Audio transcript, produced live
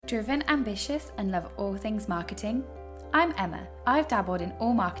Driven, ambitious, and love all things marketing? I'm Emma. I've dabbled in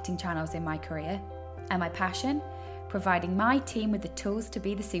all marketing channels in my career. And my passion? Providing my team with the tools to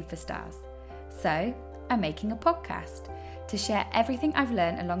be the superstars. So, I'm making a podcast to share everything I've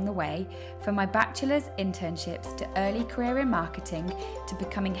learned along the way, from my bachelor's internships to early career in marketing to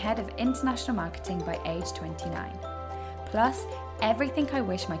becoming head of international marketing by age 29. Plus, everything I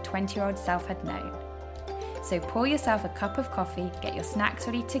wish my 20-year-old self had known. So pour yourself a cup of coffee, get your snacks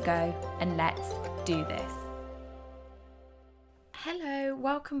ready to go, and let's do this. Hello,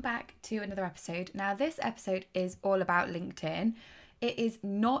 welcome back to another episode. Now, this episode is all about LinkedIn. It is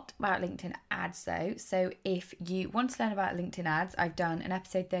not about LinkedIn ads though, so if you want to learn about LinkedIn ads, I've done an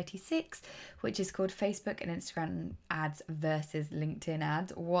episode 36, which is called Facebook and Instagram ads versus LinkedIn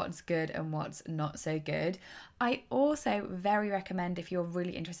ads, what's good and what's not so good. I also very recommend, if you're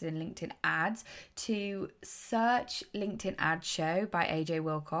really interested in LinkedIn ads, to search LinkedIn Ad Show by AJ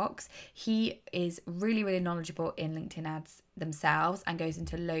Wilcox. He is really knowledgeable in LinkedIn ads themselves and goes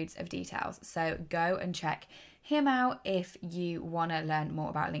into loads of details, so go and check him out if you want to learn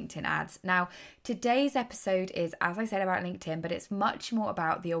more about LinkedIn ads. Now, today's episode is, as I said, about LinkedIn, but it's much more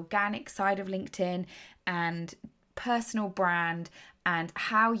about the organic side of LinkedIn and personal brand and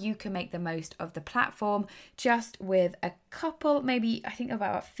how you can make the most of the platform, just with a couple, maybe I think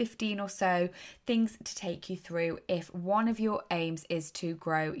about 15 or so things to take you through if one of your aims is to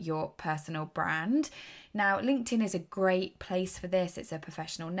grow your personal brand. Now, LinkedIn is a great place for this. It's a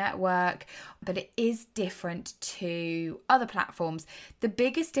professional network, but it is different to other platforms. The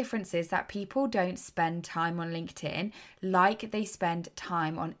biggest difference is that people don't spend time on LinkedIn like they spend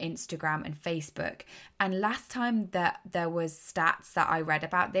time on Instagram and Facebook. And last time that there was stats that I read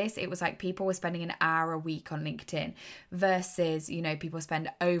about this, it was like people were spending an hour a week on LinkedIn versus, people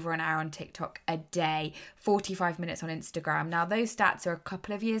spend over an hour on TikTok a day, 45 minutes on Instagram. Now, those stats are a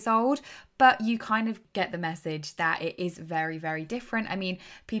couple of years old, but you kind of get the message that it is very different. I mean,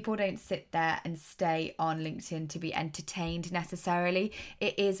 people don't sit there and stay on LinkedIn to be entertained necessarily.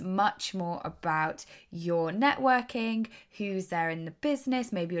 It is much more about your networking, who's there in the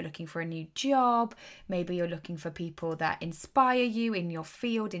business. Maybe you're looking for a new job. Maybe you're looking for people that inspire you in your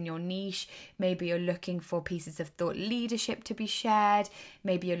field, in your niche. Maybe you're looking for pieces of thought leadership to be shared.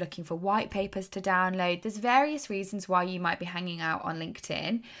 Maybe you're looking for white papers to download. There's various reasons why you might be hanging out on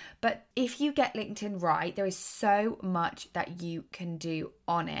LinkedIn. But if you get LinkedIn right, there is so much that you can do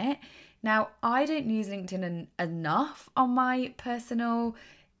on it. Now, I don't use LinkedIn enough on my personal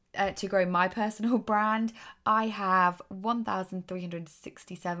to grow my personal brand. I have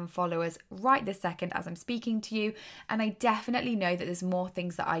 1,367 followers right this second as I'm speaking to you, and I definitely know that there's more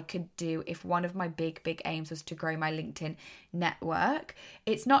things that I could do if one of my big aims was to grow my LinkedIn network.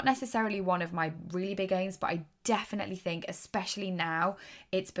 It's not necessarily one of my really big aims, but I definitely think, especially now,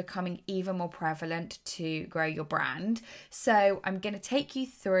 it's becoming even more prevalent to grow your brand. So I'm going to take you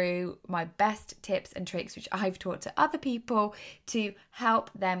through my best tips and tricks which I've taught to other people to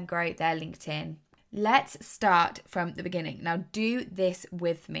help them grow their LinkedIn. Let's start from the beginning. Now, do this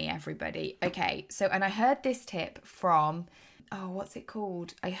with me, everybody. Okay, and I heard this tip from, what's it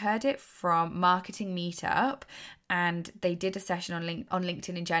called? I heard it from Marketing Meetup, and they did a session on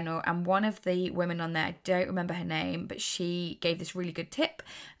LinkedIn in general. And one of the women on there, I don't remember her name, but she gave this really good tip.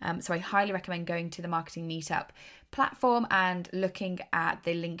 So I highly recommend going to the Marketing Meetup platform and looking at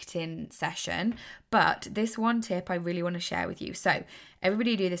the LinkedIn session. But this one tip I really want to share with you. So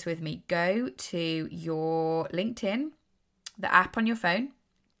everybody do this with me. Go to your LinkedIn, the app on your phone,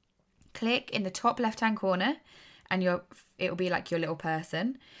 click in the top left-hand corner, and it'll be like your little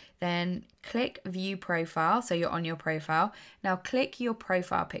person. Then click view profile, so you're on your profile. Now click your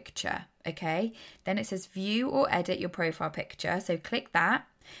profile picture, okay? Then it says view or edit your profile picture, so click that.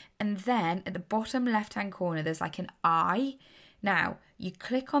 And then at the bottom left-hand corner, there's like an eye. Now, you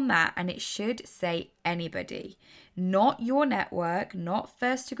click on that and it should say anybody, not your network, not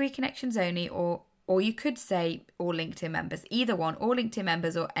first degree connections only, or you could say all LinkedIn members, either one, all LinkedIn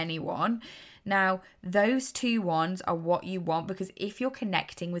members or anyone. Now, those two ones are what you want, because if you're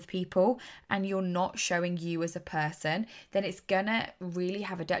connecting with people and you're not showing you as a person, then it's gonna really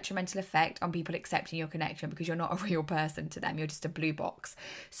have a detrimental effect on people accepting your connection, because you're not a real person to them. You're just a blue box.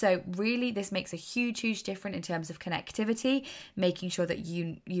 So really, this makes a huge difference in terms of connectivity, making sure that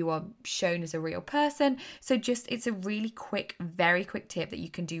you are shown as a real person. So it's a really very quick tip that you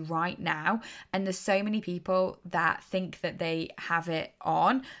can do right now. And there's so many people that think that they have it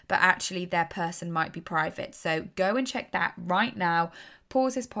on, but actually their person might be private. So go and check that right now.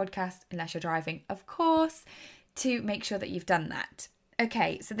 Pause this podcast, unless you're driving, of course, to make sure that you've done that.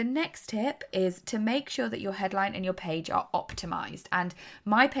 Okay, so the next tip is to make sure that your headline and your page are optimized. And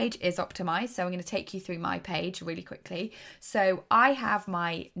my page is optimized, so I'm going to take you through my page really quickly. So I have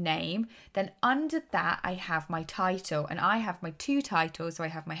my name, then under that I have my title, and I have my 2 titles. So I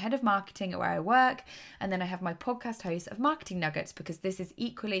have my head of marketing at where I work, and then I have my podcast host of Marketing Nuggets, because this is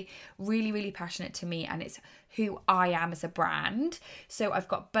equally really, really passionate to me and it's who I am as a brand. So I've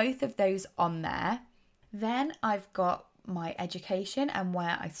got both of those on there. Then I've got my education and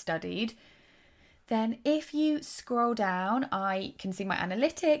where I studied. Then if you scroll down, I can see my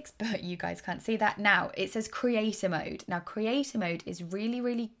analytics, but you guys can't see that. Now it says creator mode. Now creator mode is really,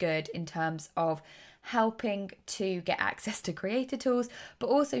 really good in terms of helping to get access to creator tools, but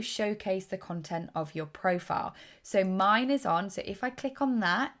also showcase the content of your profile. So mine is on. So if I click on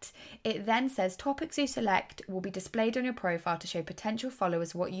that, it then says topics you select will be displayed on your profile to show potential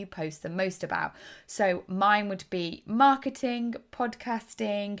followers what you post the most about. So mine would be marketing,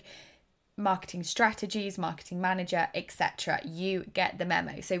 podcasting, marketing strategies, marketing manager, etc. You get the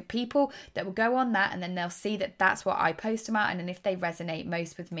memo. So people that will go on that, and then they'll see that that's what I post about, and then if they resonate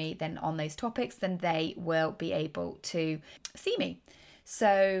most with me then on those topics, then they will be able to see me.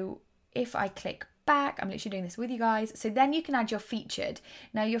 So if I click back, I'm literally doing this with you guys. So then you can add your featured.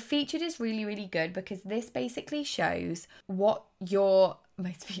 Now your featured is really, really good because this basically shows what your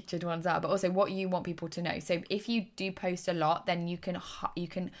most featured ones are, but also what you want people to know. So if you do post a lot, then you can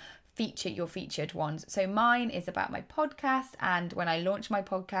feature your featured ones. So mine is about my podcast, and when I launched my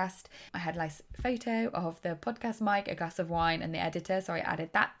podcast I had a nice photo of the podcast mic, a glass of wine and the editor, so I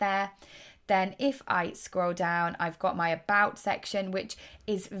added that there. Then if I scroll down, I've got my about section, which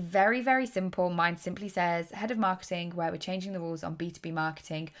is very, very simple. Mine simply says head of marketing, where we're changing the rules on B2B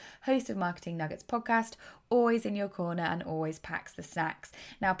marketing, host of Marketing Nuggets podcast, always in your corner and always packs the snacks.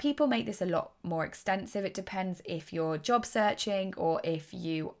 Now people make this a lot more extensive. It depends if you're job searching or if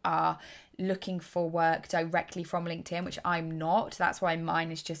you are looking for work directly from LinkedIn, which I'm not. That's why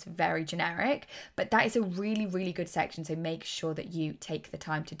mine is just very generic, but that is a really, really good section. So make sure that you take the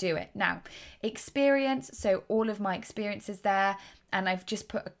time to do it. Now, experience. So all of my experiences there, and I've just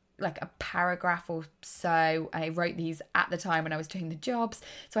put a paragraph or so. I wrote these at the time when I was doing the jobs.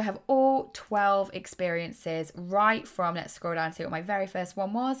 So I have all 12 experiences right from, let's scroll down and see what my very first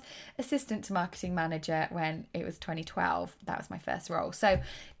one was, assistant to marketing manager when it was 2012. That was my first role. So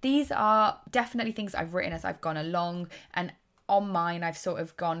these are definitely things I've written as I've gone along, and on mine, I've sort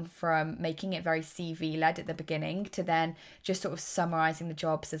of gone from making it very CV led at the beginning to then just sort of summarising the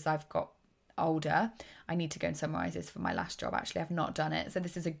jobs as I've got older. I need to go and summarize this for my last job. Actually, I've not done it, so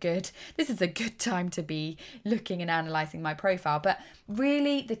this is a good time to be looking and analyzing my profile. But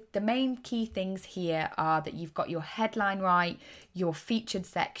really the main key things here are that you've got your headline right, your featured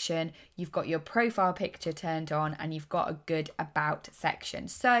section, you've got your profile picture turned on, and you've got a good about section.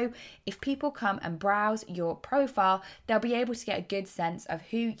 So if people come and browse your profile, they'll be able to get a good sense of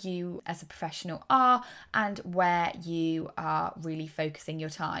who you as a professional are and where you are really focusing your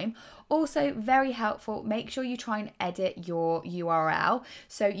time. Also, very helpful, make sure you try and edit your URL.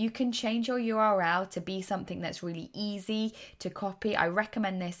 So you can change your URL to be something that's really easy to copy. I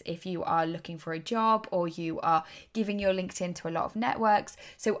recommend this if you are looking for a job or you are giving your LinkedIn to a lot of networks.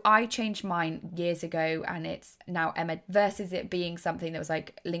 So I changed mine years ago and it's now Emma, versus it being something that was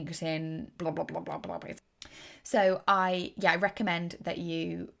like LinkedIn, blah, blah, blah, blah, blah. So I recommend that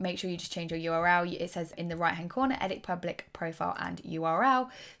you make sure you just change your URL. It says in the right hand corner, edit public profile and URL.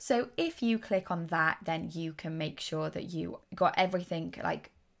 So if you click on that, then you can make sure that you got everything,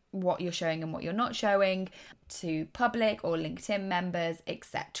 like what you're showing and what you're not showing, to public or LinkedIn members,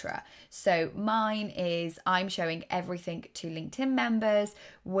 etc. So mine is I'm showing everything to LinkedIn members,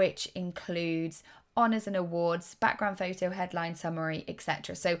 which includes honours and awards, background photo, headline, summary,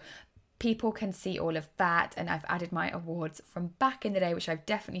 etc. So people can see all of that, and I've added my awards from back in the day, which I've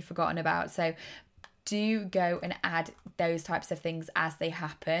definitely forgotten about. So do go and add those types of things as they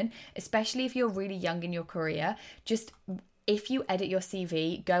happen, especially if you're really young in your career. Just if you edit your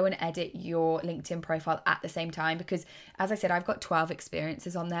CV, go and edit your LinkedIn profile at the same time, because as I said, I've got 12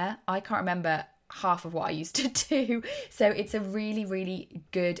 experiences on there. I can't remember half of what I used to do. So it's a really, really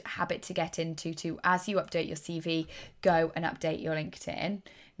good habit to get into, to as you update your CV, go and update your LinkedIn.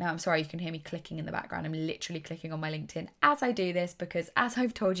 Now, I'm sorry, you can hear me clicking in the background. I'm literally clicking on my LinkedIn as I do this because, as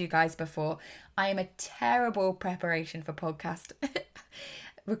I've told you guys before, I am a terrible preparation for podcast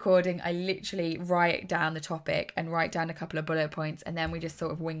recording. I literally write down the topic and write down a couple of bullet points, and then we just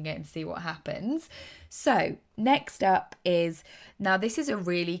sort of wing it and see what happens. So next up is, now this is a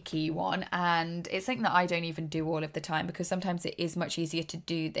really key one, and it's something that I don't even do all of the time because sometimes it is much easier to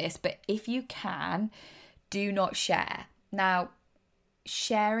do this, but if you can, do not share. Now,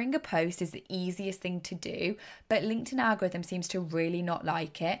 sharing a post is the easiest thing to do, but LinkedIn algorithm seems to really not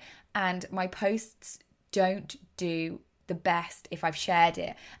like it, and my posts don't do the best if I've shared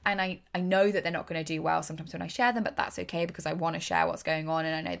it. And I know that they're not going to do well sometimes when I share them, but that's okay because I want to share what's going on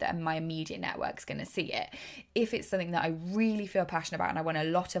and I know that my immediate network's going to see it. If it's something that I really feel passionate about and I want a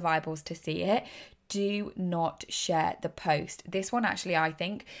lot of eyeballs to see it, do not share the post. This one actually, I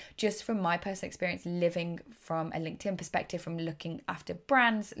think, just from my personal experience living from a LinkedIn perspective, from looking after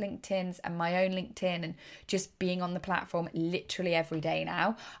brands LinkedIn's and my own LinkedIn and just being on the platform literally every day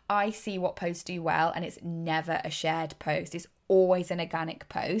now, I see what posts do well and it's never a shared post. It's always an organic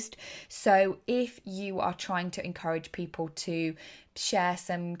post. So if you are trying to encourage people to share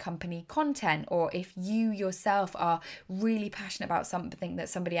some company content, or if you yourself are really passionate about something that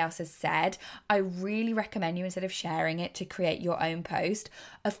somebody else has said, I really recommend you, instead of sharing it, to create your own post.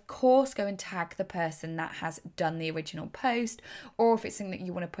 Of course, go and tag the person that has done the original post, or if it's something that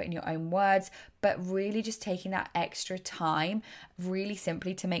you want to put in your own words, but really just taking that extra time really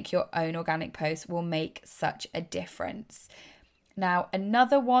simply to make your own organic post will make such a difference. Now,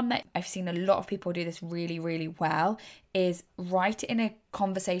 another one that I've seen a lot of people do this really, really well is write it in a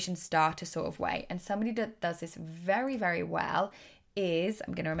conversation starter sort of way. And somebody that does this very, very well is,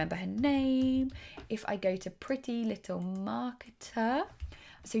 I'm going to remember her name, if I go to Pretty Little Marketer.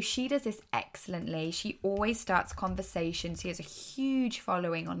 So she does this excellently. She always starts conversations. She has a huge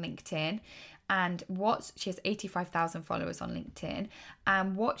following on LinkedIn. And she has 85,000 followers on LinkedIn.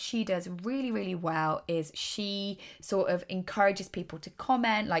 And what she does really, really well is she sort of encourages people to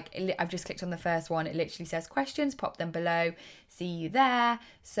comment. Like, I've just clicked on the first one. It literally says questions, pop them below. See you there.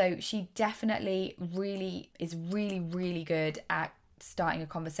 So she definitely is really, really good at starting a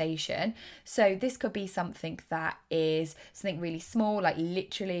conversation. So this could be something that is something really small, like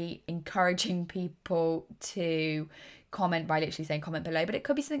literally encouraging people to comment by literally saying comment below, but it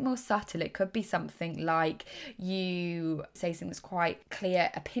could be something more subtle. It could be something like you say something that's quite clear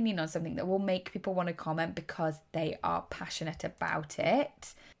opinion on something that will make people want to comment because they are passionate about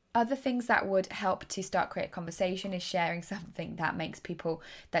it. Other things that would help to start create conversation is sharing something that makes people,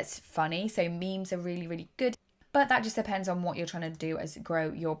 that's funny. So memes are really, really good. But that just depends on what you're trying to do as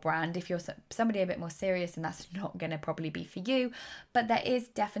grow your brand. If you're somebody a bit more serious, then that's not going to probably be for you. But there is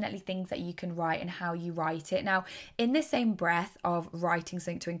definitely things that you can write and how you write it. Now, in the same breath of writing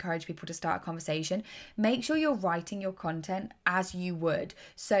something to encourage people to start a conversation, make sure you're writing your content as you would.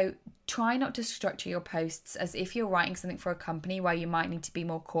 So try not to structure your posts as if you're writing something for a company where you might need to be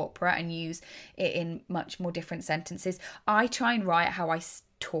more corporate and use it in much more different sentences. I try and write how I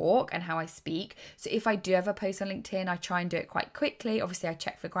talk and how I speak. So if I do have a post on LinkedIn, I try and do it quite quickly. Obviously I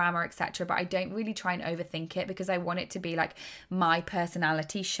check for grammar, etc., but I don't really try and overthink it because I want it to be like my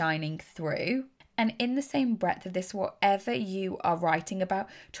personality shining through. And in the same breath of this, whatever you are writing about,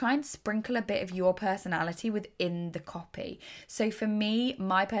 try and sprinkle a bit of your personality within the copy. So for me,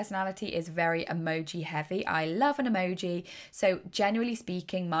 my personality is very emoji heavy. I love an emoji. So generally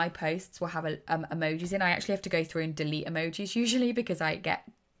speaking, my posts will have emojis in. I actually have to go through and delete emojis usually because I get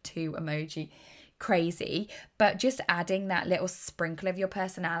too emoji crazy, but just adding that little sprinkle of your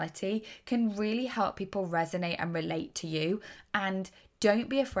personality can really help people resonate and relate to you. And don't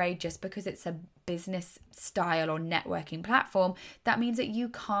be afraid, just because it's a business style or networking platform, that means that you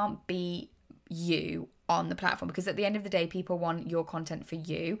can't be you on the platform, because at the end of the day, people want your content for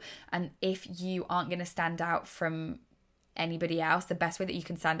you. And if you aren't going to stand out from anybody else, the best way that you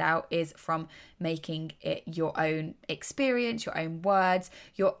can stand out is from making it your own experience, your own words,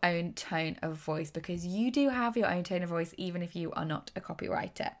 your own tone of voice, because you do have your own tone of voice even if you are not a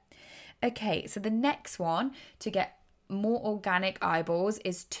copywriter. Okay, so the next one to get more organic eyeballs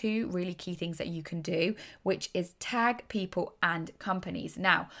is two really key things that you can do, which is tag people and companies.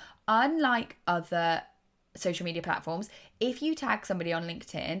 Now, unlike other social media platforms, if you tag somebody on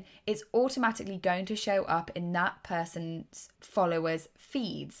LinkedIn, it's automatically going to show up in that person's followers'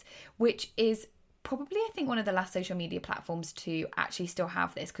 feeds, which is probably, I think, one of the last social media platforms to actually still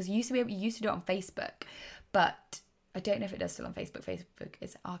have this, because you used to do it on Facebook, but I don't know if it does still on Facebook. Facebook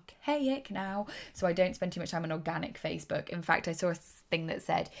is archaic now, so I don't spend too much time on organic Facebook. In fact, I saw a thing that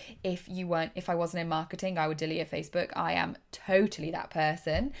said, if I wasn't in marketing, I would delete Facebook. I am totally that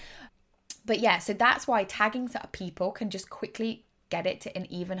person. But yeah, so that's why tagging people can just quickly get it to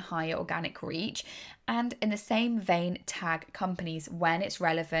an even higher organic reach. And in the same vein, tag companies when it's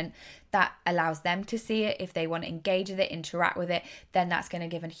relevant. That allows them to see it. If they want to engage with it, interact with it, then that's going to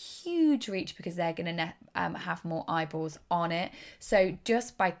give a huge reach because they're going to have more eyeballs on it. So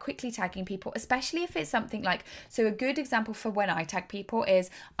just by quickly tagging people, especially if it's something like, so a good example for when I tag people is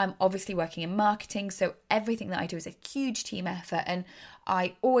I'm obviously working in marketing. So everything that I do is a huge team effort. And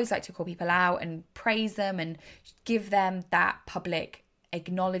I always like to call people out and praise them and give them that public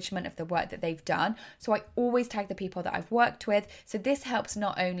acknowledgement of the work that they've done. So I always tag the people that I've worked with. So this helps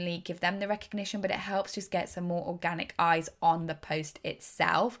not only give them the recognition, but it helps just get some more organic eyes on the post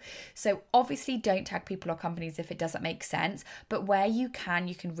itself. So obviously don't tag people or companies if it doesn't make sense, but where you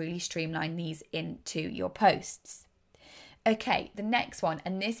can really streamline these into your posts. Okay, the next one,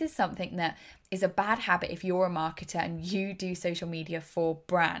 and this is something that is a bad habit if you're a marketer and you do social media for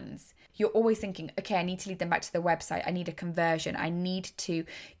brands. You're always thinking, okay, I need to lead them back to the website. I need a conversion. I need to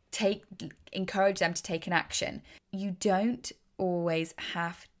encourage them to take an action. You don't always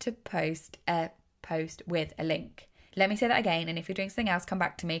have to post a post with a link. Let me say that again. And if you're doing something else, come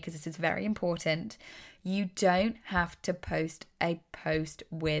back to me because this is very important. You don't have to post a post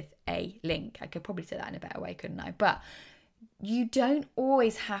with a link. I could probably say that in a better way, couldn't I? But you don't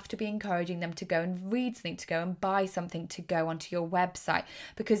always have to be encouraging them to go and read something, to go and buy something, to go onto your website,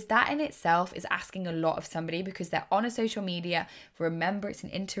 because that in itself is asking a lot of somebody because they're on a social media. Remember, it's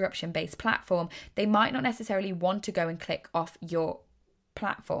an interruption-based platform. They might not necessarily want to go and click off your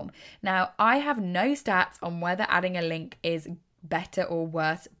platform. Now, I have no stats on whether adding a link is better or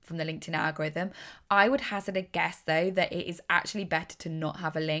worse from the LinkedIn algorithm. I would hazard a guess, though, that it is actually better to not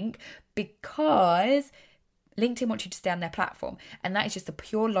have a link because LinkedIn wants you to stay on their platform, and that is just the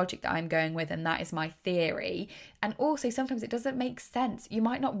pure logic that I'm going with, and that is my theory. And also sometimes it doesn't make sense. You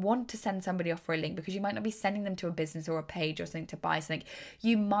might not want to send somebody off for a link because you might not be sending them to a business or a page or something to buy something.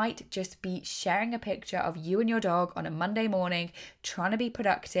 You might just be sharing a picture of you and your dog on a Monday morning, trying to be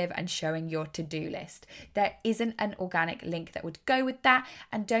productive and showing your to-do list. There isn't an organic link that would go with that,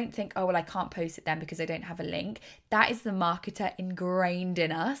 and don't think, oh well, I can't post it then because I don't have a link. That is the marketer ingrained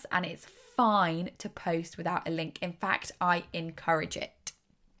in us, and it's fine to post without a link. In fact, I encourage it.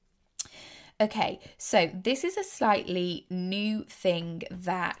 Okay, so this is a slightly new thing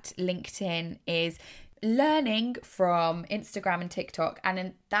that LinkedIn is learning from Instagram and TikTok,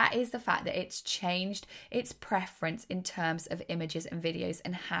 and that is the fact that it's changed its preference in terms of images and videos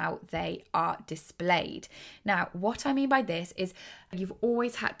and how they are displayed. Now, what I mean by this is you've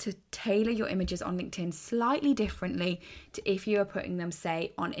always had to tailor your images on LinkedIn slightly differently to if you are putting them,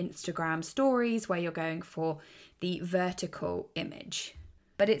 say, on Instagram stories where you're going for the vertical image.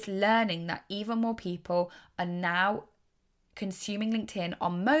 But it's learning that even more people are now consuming LinkedIn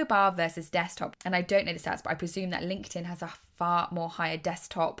on mobile versus desktop. And I don't know the stats, but I presume that LinkedIn has a far more higher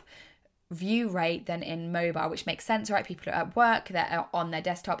desktop view rate than in mobile, which makes sense, right? People are at work, they're on their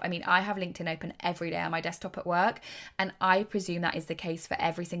desktop. I mean, I have LinkedIn open every day on my desktop at work, and I presume that is the case for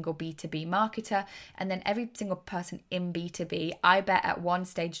every single B2B marketer, and then every single person in B2B. I bet at one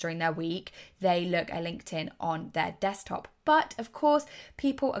stage during their week, they look at LinkedIn on their desktop. But of course,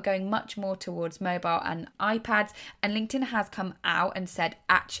 people are going much more towards mobile and iPads, and LinkedIn has come out and said,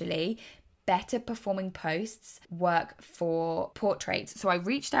 actually, better performing posts work for portraits. So I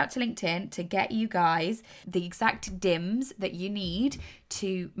reached out to LinkedIn to get you guys the exact DIMs that you need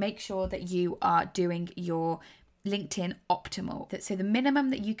to make sure that you are doing your LinkedIn optimal. So the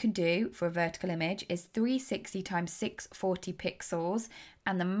minimum that you can do for a vertical image is 360 times 640 pixels,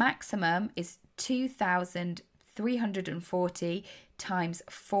 and the maximum is 2340 times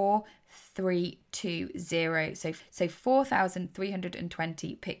 4320. So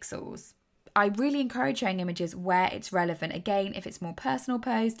 4320 pixels. I really encourage showing images where it's relevant. Again, if it's more personal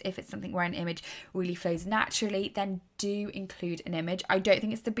post, if it's something where an image really flows naturally, then do include an image. I don't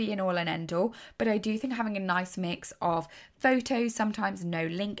think it's the be and all and end all, but I do think having a nice mix of photos, sometimes no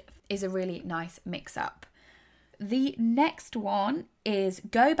link, is a really nice mix up. The next one is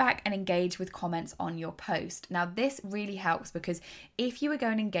go back and engage with comments on your post. Now, this really helps because if you are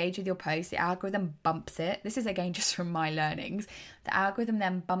going to engage with your post, the algorithm bumps it. This is, again, just from my learnings. The algorithm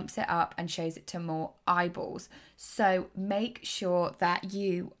then bumps it up and shows it to more eyeballs. So make sure that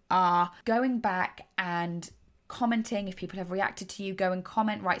you are going back and commenting. If people have reacted to you, go and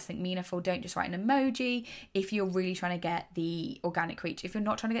comment, write something meaningful. Don't just write an emoji if you're really trying to get the organic reach. If you're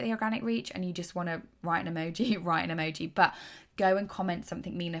not trying to get the organic reach and you just want to write an emoji, write an emoji, but go and comment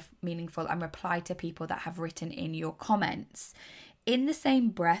something meaningful and reply to people that have written in your comments. in the same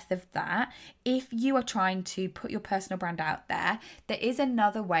breath of that, if you are trying to put your personal brand out there, there is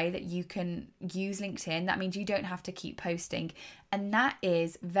another way that you can use LinkedIn. That means you don't have to keep posting. And that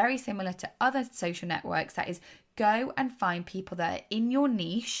is very similar to other social networks. That is, go and find people that are in your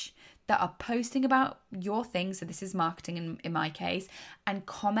niche, that are posting about your things. So this is marketing in my case, and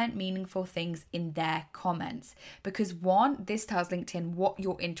comment meaningful things in their comments. Because one, this tells LinkedIn what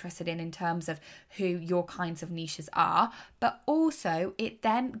you're interested in terms of who your kinds of niches are, but also it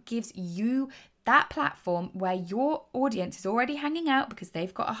then gives you that platform where your audience is already hanging out because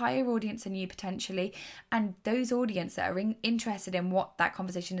they've got a higher audience than you potentially, and those audience that are interested in what that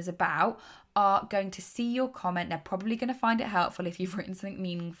conversation is about are going to see your comment. They're probably going to find it helpful if you've written something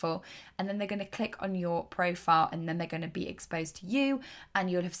meaningful, and then they're going to click on your profile, and then they're going to be exposed to you, and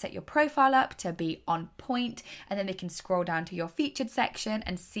you'll have set your profile up to be on point, and then they can scroll down to your featured section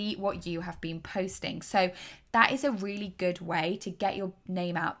and see what you have been posting. So that is a really good way to get your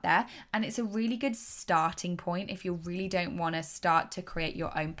name out there, and it's a really good starting point if you really don't want to start to create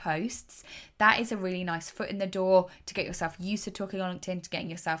your own posts. That is a really nice foot in the door to get yourself used to talking on LinkedIn, to getting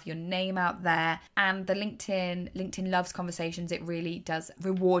yourself your name out there. And the LinkedIn loves conversations. It really does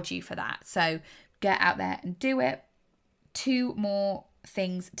reward you for that. So get out there and do it. 2 more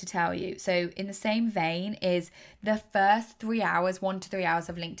things to tell you. So in the same vein is the first 3 hours, 1 to 3 hours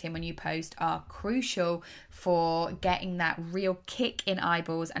of LinkedIn when you post are crucial for getting that real kick in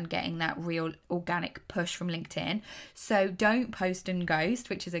eyeballs and getting that real organic push from LinkedIn. So don't post and ghost,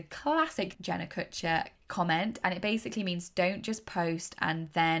 which is a classic Jenna Kutcher comment. And it basically means don't just post and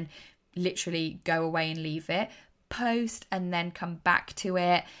then literally go away and leave it. Post and then come back to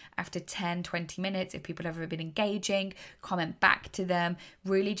it after 10-20 minutes. If people have ever been engaging, comment back to them.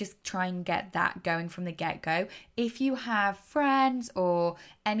 Really just try and get that going from the get-go. If you have friends or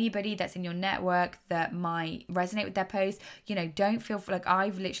anybody that's in your network that might resonate with their post, don't feel like,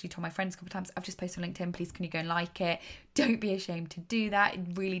 I've literally told my friends a couple of times, I've just posted on LinkedIn, please can you go and like it? Don't be ashamed to do that. It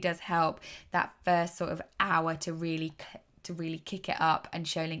really does help that first sort of hour to really kick it up and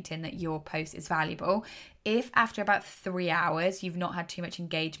show LinkedIn that your post is valuable. If after about 3 hours you've not had too much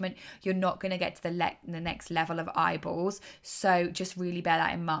engagement, you're not going to get to the next level of eyeballs. So just really bear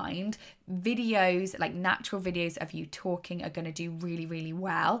that in mind. Videos, like natural videos of you talking, are going to do really, really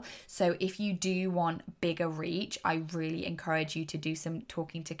well. So if you do want bigger reach, I really encourage you to do some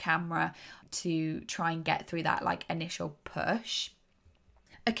talking to camera to try and get through that like initial push.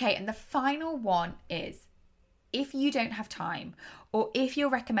 Okay, and the final one is, if you don't have time, or if you're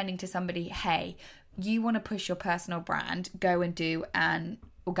recommending to somebody, hey, you want to push your personal brand, go and do an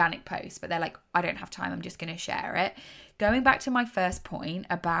organic post, but they're like, I don't have time, I'm just going to share it. Going back to my first point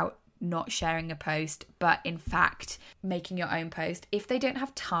about not sharing a post, but in fact making your own post. If they don't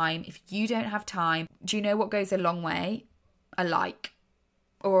have time, if you don't have time, do you know what goes a long way? A like,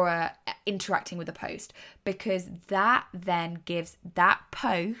 or interacting with a post, because that then gives that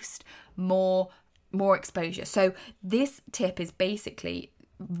post more exposure. So this tip is basically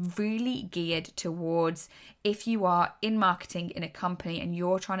really geared towards if you are in marketing in a company and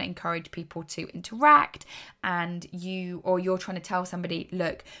you're trying to encourage people to interact, and you're trying to tell somebody,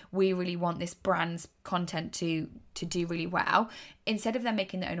 look, we really want this brand's content to do really well. Instead of them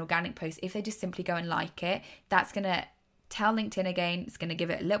making their own organic post, if they just simply go and like it, that's going to tell LinkedIn again, it's going to give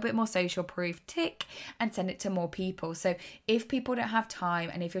it a little bit more social proof, tick, and send it to more people. So if people don't have time,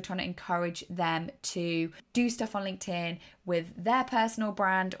 and if you're trying to encourage them to do stuff on LinkedIn with their personal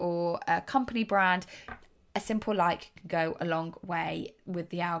brand or a company brand, a simple like can go a long way with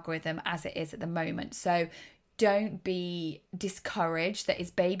the algorithm as it is at the moment. So don't be discouraged. That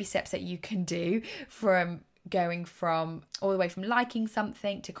is baby steps that you can do from going from all the way from liking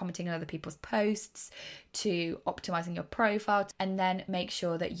something to commenting on other people's posts to optimizing your profile, and then make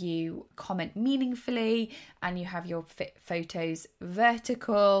sure that you comment meaningfully and you have your photos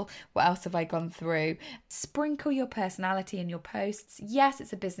vertical. What else have I gone through? Sprinkle your personality in your posts. Yes,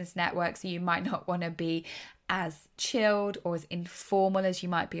 it's a business network, so you might not want to be as chilled or as informal as you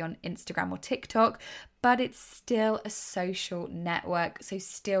might be on Instagram or TikTok, but it's still a social network, so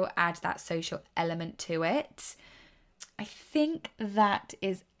still add that social element to it. I think that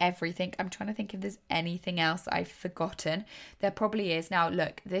is everything. I'm trying to think if there's anything else I've forgotten. There probably is. Now,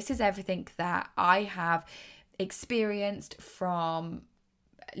 look, this is everything that I have experienced, from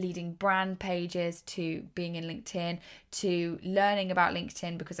leading brand pages to being in LinkedIn to learning about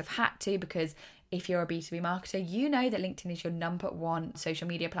LinkedIn because I've had to, because if you're a B2B marketer, you know that LinkedIn is your number one social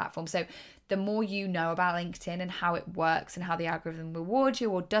media platform. So the more you know about LinkedIn and how it works and how the algorithm rewards you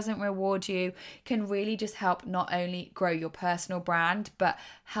or doesn't reward you can really just help not only grow your personal brand, but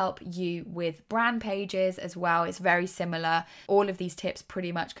help you with brand pages as well. It's very similar. All of these tips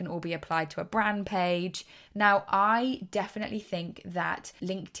pretty much can all be applied to a brand page. Now, I definitely think that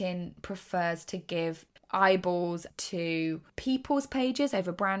LinkedIn prefers to give eyeballs to people's pages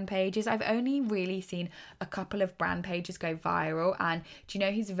over brand pages. I've only really seen a couple of brand pages go viral, and do you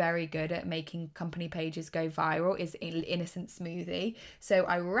know who's very good at making company pages go viral is Innocent Smoothie. So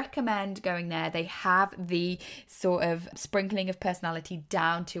I recommend going there. They have the sort of sprinkling of personality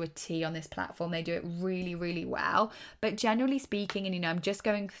down to a T on this platform. They do it really, really well. But generally speaking, and I'm just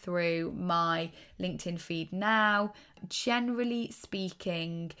going through my LinkedIn feed now, generally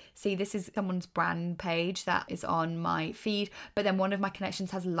speaking, see, this is someone's brand page that is on my feed, but then one of my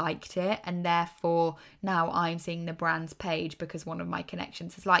connections has liked it, and therefore now I'm seeing the brand's page because one of my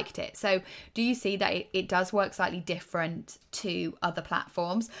connections has liked it. So do you see that it does work slightly different to other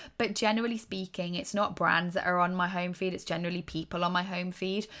platforms? But generally speaking, it's not brands that are on my home feed, it's generally people on my home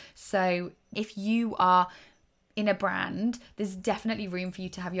feed. So if you are in a brand, there's definitely room for you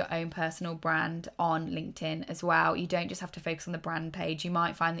to have your own personal brand on LinkedIn as well. You don't just have to focus on the brand page. You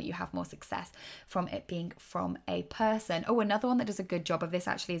might find that you have more success from it being from a person. Oh, another one that does a good job of this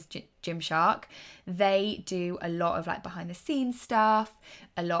actually is Gymshark. They do a lot of like behind the scenes stuff,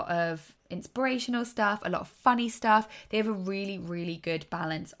 a lot of inspirational stuff, a lot of funny stuff. They have a really, really good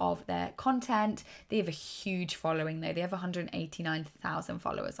balance of their content. They have a huge following though. They have 189,000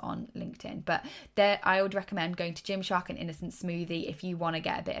 followers on LinkedIn. But I would recommend going to Gymshark and Innocent Smoothie if you want to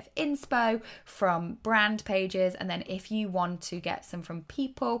get a bit of inspo from brand pages. And then if you want to get some from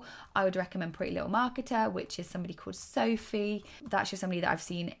people, I would recommend Pretty Little Marketer, which is somebody called Sophie. That's just somebody that I've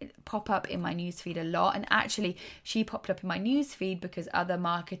seen pop up in my newsfeed a lot. And actually, she popped up in my newsfeed because other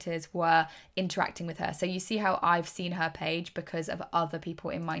marketers were interacting with her. So you see how I've seen her page because of other people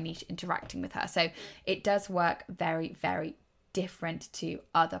in my niche interacting with her. So it does work very, very different to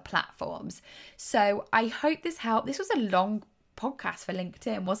other platforms. So I hope this helped. This was a long podcast for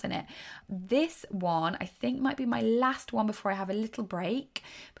LinkedIn, wasn't it? This one I think might be my last one before I have a little break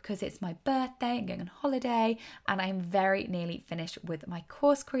because it's my birthday and going on holiday, and I'm very nearly finished with my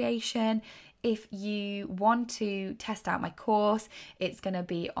course creation. If you want to test out my course, it's going to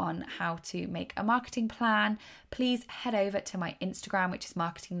be on how to make a marketing plan. Please head over to my Instagram, which is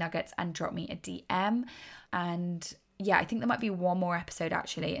Marketing Nuggets, and drop me a DM. And yeah, I think there might be one more episode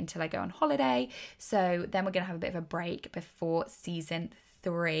actually until I go on holiday. So then we're going to have a bit of a break before season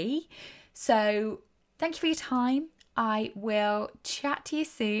 3. So thank you for your time. I will chat to you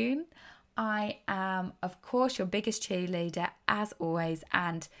soon. I am, of course, your biggest cheerleader as always,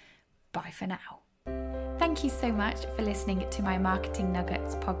 and bye for now. Thank you so much for listening to my Marketing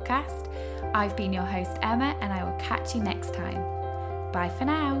Nuggets podcast. I've been your host, Emma, and I will catch you next time. Bye for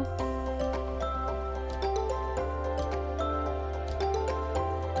now.